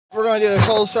We're going to do a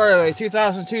cold start of a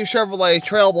 2002 Chevrolet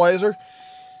Trailblazer.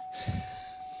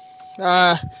 We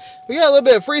got a little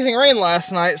bit of freezing rain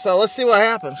last night, so let's see what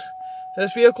happens.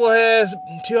 This vehicle has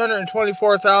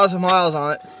 224,000 miles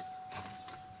on it.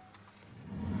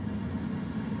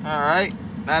 Alright,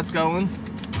 that's going.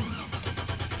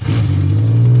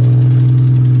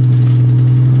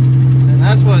 And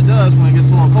that's what it does when it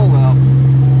gets a little cold out.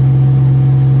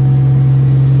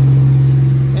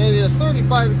 And it is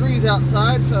 35 degrees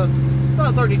outside, so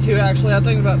about 32 actually. I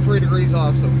think about 3 degrees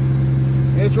off, so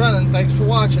it's running. Thanks for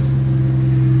watching.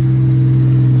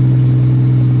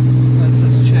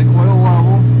 Let's just check oil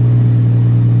level.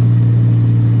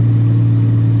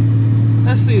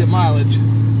 Let's see the mileage.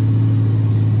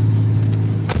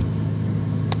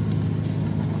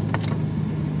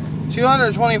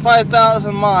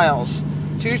 $225,000 miles.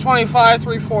 225,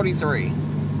 343.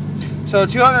 So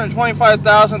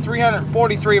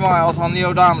 225,343 miles on the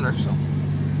odometer. So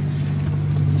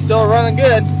still running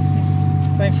good.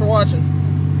 Thanks for watching.